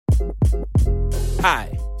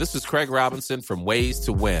Hi, this is Craig Robinson from Ways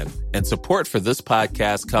to Win, and support for this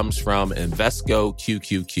podcast comes from Invesco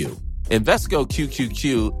QQQ. Invesco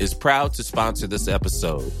QQQ is proud to sponsor this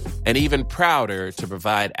episode, and even prouder to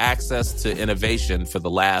provide access to innovation for the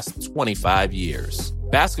last 25 years.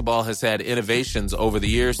 Basketball has had innovations over the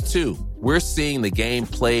years, too. We're seeing the game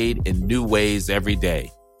played in new ways every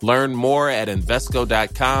day. Learn more at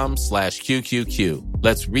Invesco.com/QQQ.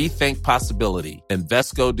 Let's rethink possibility.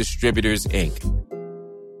 Invesco Distributors, Inc.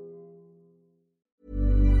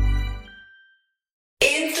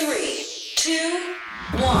 In 3, 2,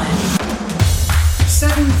 1.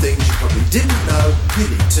 7 things you probably didn't know you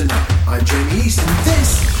need to know. I'm Jamie East, and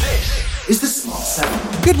this is the Smart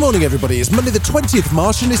 7. Good morning, everybody. It's Monday the 20th of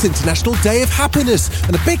March and it's International Day of Happiness.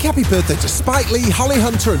 And a big happy birthday to Spike Lee, Holly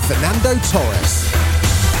Hunter and Fernando Torres.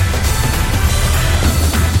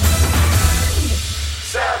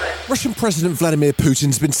 Russian President Vladimir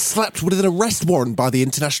Putin's been slapped with an arrest warrant by the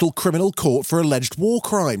International Criminal Court for alleged war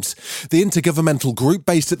crimes. The intergovernmental group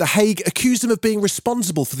based at The Hague accused him of being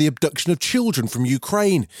responsible for the abduction of children from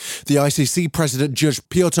Ukraine. The ICC President Judge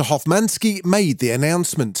Piotr Hofmansky made the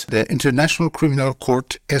announcement. The International Criminal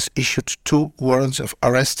Court has issued 2 warrants of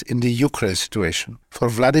arrest in the Ukraine situation for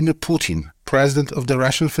Vladimir Putin, President of the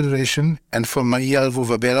Russian Federation, and for Maria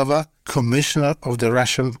Lvova-Belova, Commissioner of the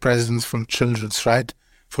Russian President for Children's Rights,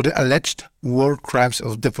 for the alleged war crimes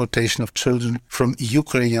of deportation of children from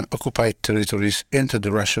Ukrainian occupied territories into the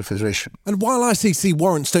Russian Federation. And while ICC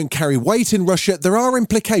warrants don't carry weight in Russia, there are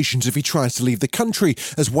implications if he tries to leave the country,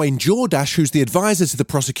 as Wayne Jordash, who's the advisor to the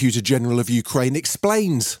Prosecutor General of Ukraine,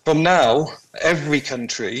 explains. From now, every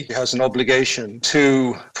country has an obligation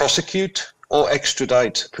to prosecute or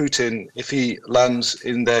extradite Putin if he lands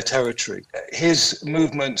in their territory. His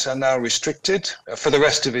movements are now restricted for the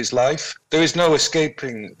rest of his life. There is no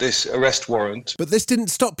escaping this arrest warrant. But this didn't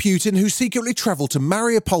stop Putin, who secretly travelled to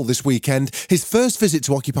Mariupol this weekend, his first visit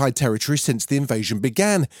to occupied territory since the invasion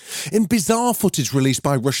began. In bizarre footage released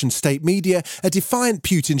by Russian state media, a defiant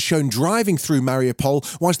Putin shown driving through Mariupol,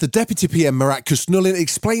 whilst the Deputy PM Marat Kusnulin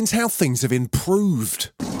explains how things have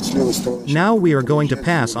improved. Now we are going to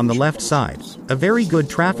pass on the left side. A very good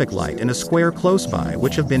traffic light and a square close by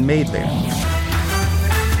which have been made there.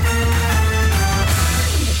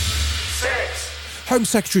 Home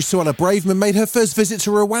Secretary Suella Braverman made her first visit to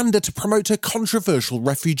Rwanda to promote her controversial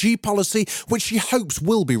refugee policy, which she hopes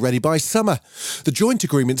will be ready by summer. The joint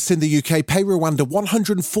agreements in the UK pay Rwanda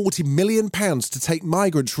 £140 million to take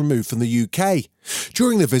migrants removed from the UK.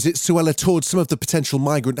 During the visit, Suella toured some of the potential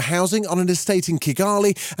migrant housing on an estate in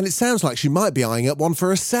Kigali, and it sounds like she might be eyeing up one for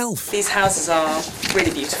herself. These houses are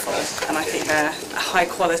really beautiful, and I think they're high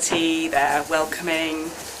quality, they're welcoming,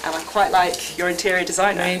 and I quite like your interior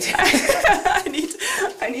designer.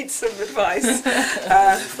 I need some advice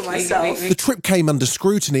for myself. The trip came under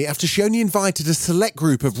scrutiny after she only invited a select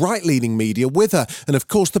group of right-leaning media with her, and of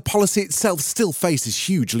course the policy itself still faces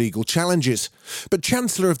huge legal challenges. But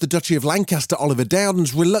Chancellor of the Duchy of Lancaster, Oliver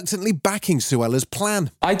Dowden's reluctantly backing Suella's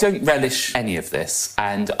plan. I don't relish any of this,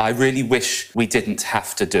 and I really wish we didn't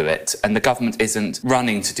have to do it. And the government isn't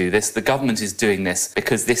running to do this. The government is doing this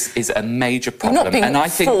because this is a major problem. You're not being and I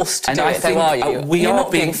think, forced to do it, though, are you? We are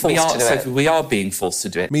being forced to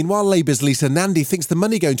do it. Meanwhile, Labour's Lisa Nandy thinks the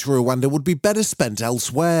money going to Rwanda would be better spent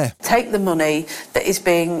elsewhere. Take the money that is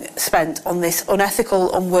being spent on this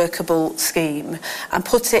unethical, unworkable scheme and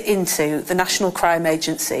put it into the National Crime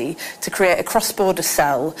Agency to create a cross-border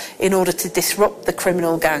cell in order to disrupt the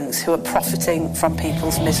criminal gangs who are profiting from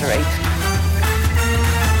people's misery.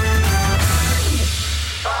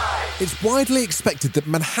 It's widely expected that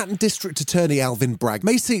Manhattan District Attorney Alvin Bragg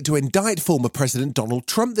may seek to indict former President Donald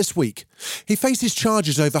Trump this week. He faces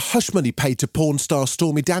charges over hush money paid to porn star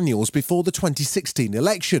Stormy Daniels before the 2016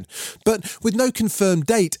 election. But with no confirmed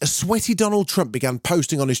date, a sweaty Donald Trump began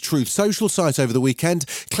posting on his Truth Social site over the weekend,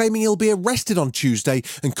 claiming he'll be arrested on Tuesday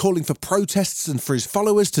and calling for protests and for his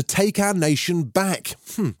followers to take our nation back.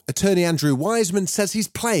 Attorney Andrew Wiseman says he's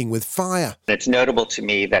playing with fire. It's notable to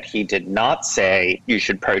me that he did not say you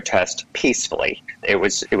should protest peacefully. It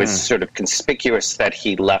was sort of conspicuous that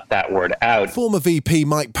he left that word out. Former VP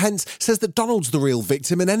Mike Pence says that Donald's the real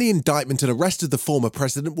victim and any indictment and arrest of the former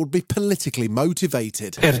president would be politically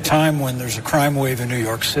motivated. At a time when there's a crime wave in New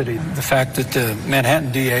York City, the fact that the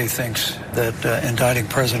Manhattan DA thinks that indicting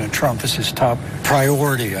President Trump is his top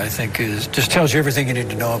priority, I think, just tells you everything you need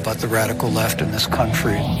to know about the radical left in this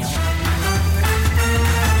country.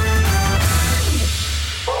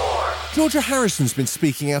 Georgia Harrison's been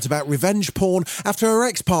speaking out about revenge porn after her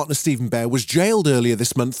ex-partner Stephen Bear was jailed earlier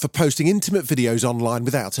this month for posting intimate videos online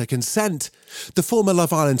without her consent. The former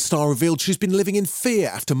Love Island star revealed she's been living in fear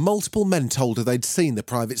after multiple men told her they'd seen the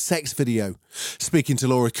private sex video. Speaking to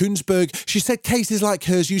Laura Kunsberg, she said cases like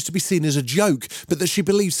hers used to be seen as a joke, but that she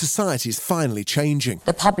believes society is finally changing.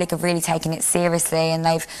 The public have really taken it seriously, and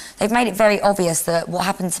they've made it very obvious that what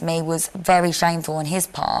happened to me was very shameful on his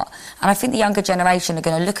part. And I think the younger generation are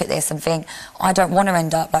going to look at this and think, I don't want to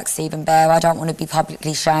end up like Stephen Bear, I don't want to be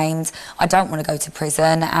publicly shamed, I don't want to go to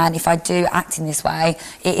prison, and if I do act in this way,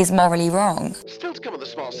 it is morally wrong. Still to come on the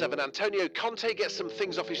Smart 7, Antonio Conte gets some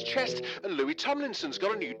things off his chest, and Louis Tomlinson's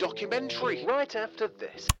got a new documentary right after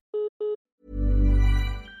this.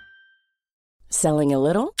 Selling a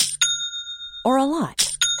little or a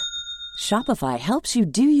lot? Shopify helps you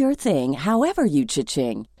do your thing however you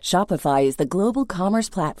cha-ching. Shopify is the global commerce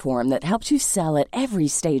platform that helps you sell at every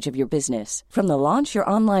stage of your business. From the launch your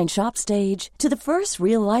online shop stage to the first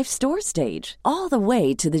real-life store stage, all the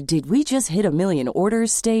way to the did we just hit a million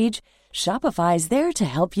orders stage. Shopify is there to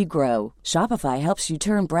help you grow. Shopify helps you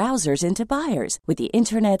turn browsers into buyers with the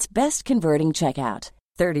internet's best converting checkout.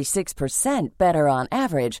 36% better on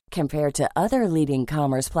average compared to other leading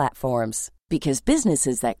commerce platforms. Because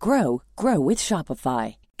businesses that grow, grow with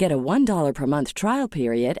Shopify. Get a $1 per month trial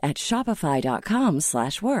period at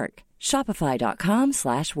shopify.com/work.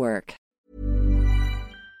 Shopify.com/work.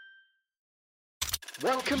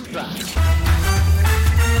 Welcome back.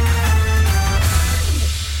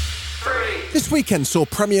 This weekend saw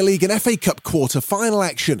Premier League and FA Cup quarter-final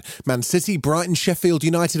action. Man City, Brighton, Sheffield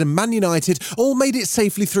United and Man United all made it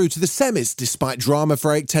safely through to the semis, despite drama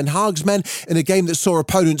for Erik ten Hag's men in a game that saw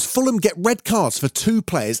opponents Fulham get red cards for 2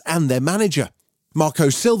 players and their manager. Marco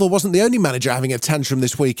Silva wasn't the only manager having a tantrum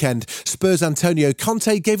this weekend. Spurs' Antonio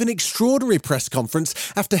Conte gave an extraordinary press conference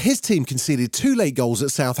after his team conceded 2 late goals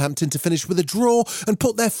at Southampton to finish with a draw and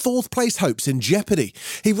put their 4th place hopes in jeopardy.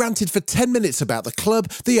 He ranted for 10 minutes about the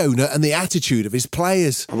club, the owner and the attitude of his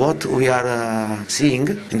players. What we are seeing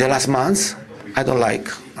in the last months, I don't like.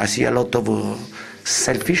 I see a lot of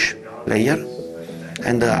selfish player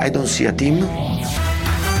and I don't see a team.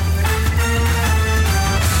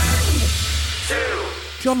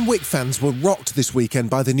 John Wick fans were rocked this weekend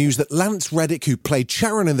by the news that Lance Reddick, who played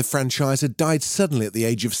Charon in the franchise, had died suddenly at the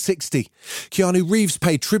age of 60. Keanu Reeves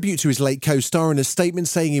paid tribute to his late co-star in a statement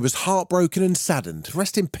saying he was heartbroken and saddened.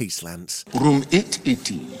 Rest in peace, Lance. Room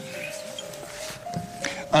 880.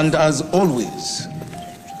 And as always,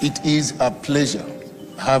 it is a pleasure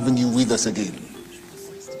having you with us again,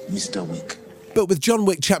 Mr. Wick. But with John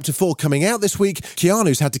Wick Chapter 4 coming out this week,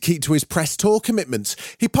 Keanu's had to keep to his press tour commitments.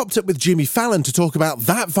 He popped up with Jimmy Fallon to talk about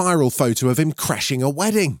that viral photo of him crashing a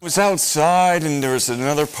wedding. I was outside and there was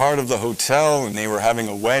another part of the hotel and they were having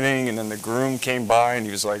a wedding and then the groom came by and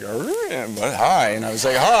he was like, hi. And I was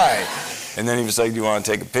like, hi. And then he was like, do you want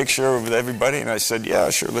to take a picture with everybody? And I said, yeah,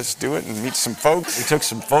 sure, let's do it and meet some folks. We took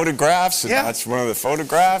some photographs and that's one of the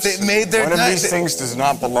photographs. They made their One of these things does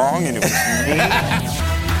not belong and it was me.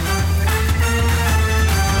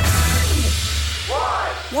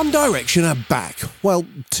 One Direction are back. Well,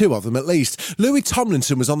 2 of them at least. Louis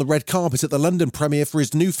Tomlinson was on the red carpet at the London premiere for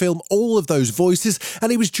his new film All of Those Voices,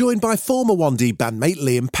 and he was joined by former 1D bandmate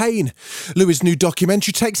Liam Payne. Louis' new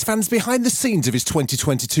documentary takes fans behind the scenes of his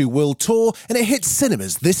 2022 world tour, and it hits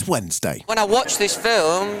cinemas this Wednesday. When I watch this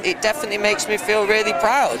film, it definitely makes me feel really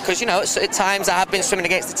proud, because, you know, at times I have been swimming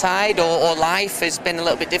against the tide, or life has been a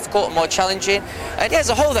little bit difficult and more challenging. And yeah, as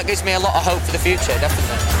a whole, that gives me a lot of hope for the future,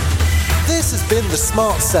 definitely. This has been The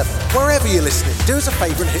Smart 7. Wherever you're listening, do us a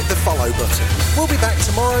favour and hit the follow button. We'll be back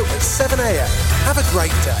tomorrow at 7 a.m. Have a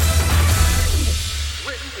great day.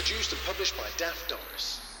 Written, produced and published by Daft